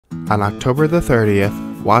On October the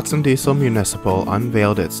 30th, Watson Diesel Municipal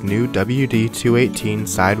unveiled its new WD-218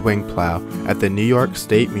 side wing plow at the New York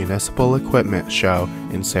State Municipal Equipment Show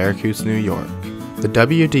in Syracuse, New York. The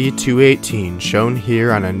WD-218 shown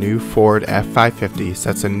here on a new Ford F550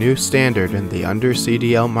 sets a new standard in the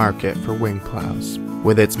under-CDL market for wing plows.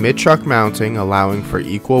 With its mid-truck mounting allowing for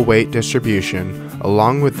equal weight distribution,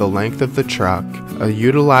 along with the length of the truck, a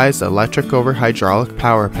utilized electric over hydraulic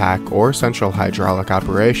power pack or central hydraulic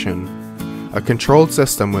operation, a controlled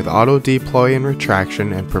system with auto deploy and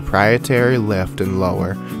retraction and proprietary lift and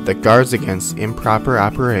lower that guards against improper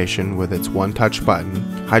operation with its one-touch button,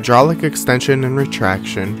 hydraulic extension and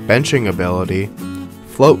retraction, benching ability,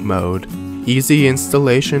 float mode, easy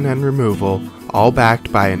installation and removal, all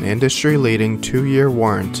backed by an industry-leading 2-year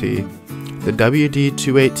warranty. The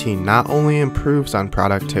WD-218 not only improves on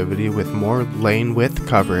productivity with more lane width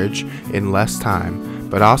coverage in less time,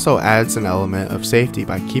 but also adds an element of safety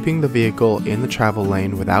by keeping the vehicle in the travel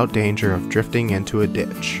lane without danger of drifting into a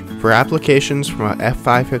ditch. For applications from a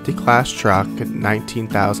F550 class truck at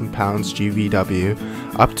 19,000 pounds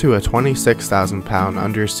GVW up to a 26,000 pound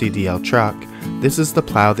under CDL truck, this is the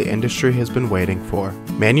plow the industry has been waiting for.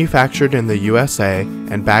 Manufactured in the USA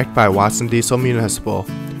and backed by Watson Diesel Municipal,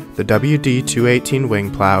 the WD-218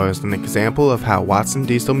 Wing Plow is an example of how Watson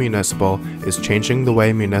Diesel Municipal is changing the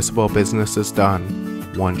way municipal business is done,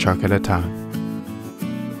 one truck at a time.